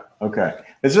 Yeah. Okay.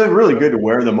 It's really good to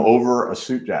wear them over a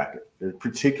suit jacket. They're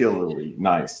particularly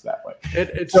nice that way.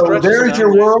 So there's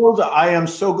your world. I am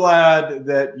so glad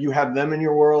that you have them in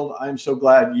your world. I'm so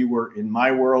glad you were in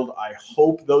my world. I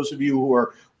hope those of you who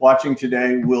are watching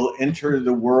today will enter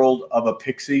the world of a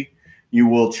pixie. You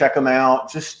will check them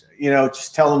out. Just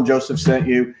tell them Joseph sent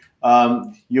you.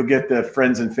 You'll get the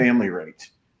friends and family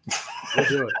rate. We'll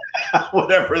do it.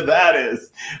 Whatever that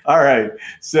is. All right.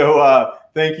 So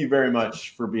thank you very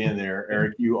much for being there,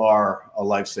 Eric. You are a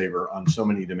lifesaver on so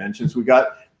many dimensions. We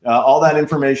got all that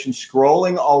information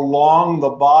scrolling along the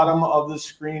bottom of the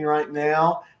screen right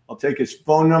now. I'll take his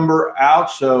phone number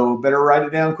out, so better write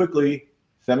it down quickly,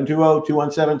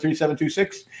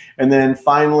 720-217-3726. And then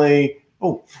finally,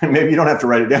 oh, maybe you don't have to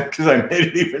write it down because I made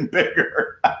it even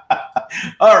bigger.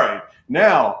 All right,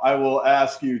 now I will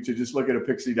ask you to just look at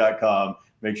apixie.com.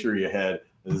 Make sure you head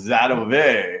that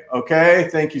way. Okay,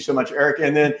 thank you so much, Eric.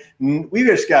 And then we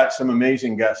just got some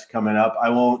amazing guests coming up. I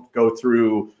won't go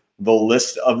through the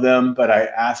list of them, but I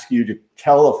ask you to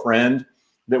tell a friend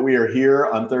that we are here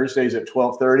on Thursdays at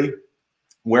 12:30.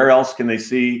 Where else can they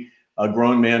see a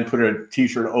grown man put a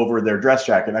t-shirt over their dress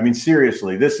jacket? I mean,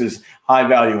 seriously, this is high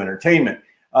value entertainment.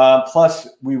 Plus,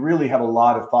 we really have a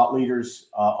lot of thought leaders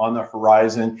on the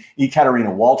horizon.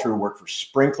 Ekaterina Walter worked for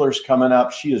Sprinklers coming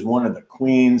up. She is one of the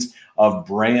queens of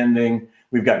branding.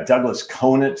 We've got Douglas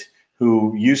Conant,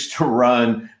 who used to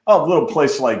run a little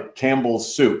place like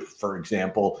Campbell's Soup, for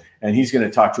example, and he's going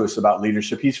to talk to us about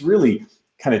leadership. He's really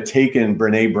kind of taken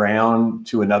Brene Brown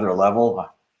to another level.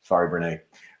 Sorry, Brene.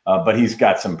 But he's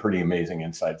got some pretty amazing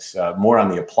insights, more on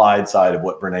the applied side of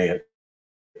what Brene had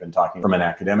been talking from an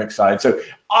academic side. So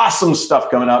awesome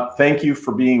stuff coming up. Thank you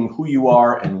for being who you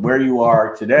are and where you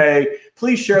are today.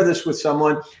 Please share this with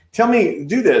someone. Tell me,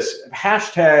 do this,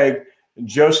 hashtag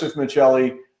Joseph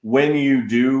Michelli. When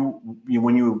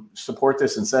you support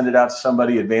this and send it out to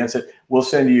somebody, advance it, we'll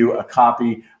send you a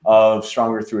copy of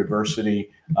Stronger Through Adversity.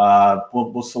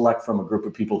 We'll select from a group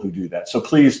of people who do that. So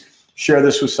please share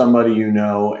this with somebody you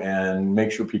know and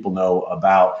make sure people know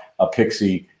about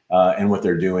Apixie and what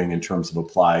they're doing in terms of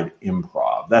applied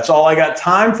improv. That's all I got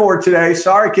time for today.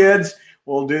 Sorry, kids.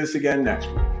 We'll do this again next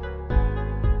week.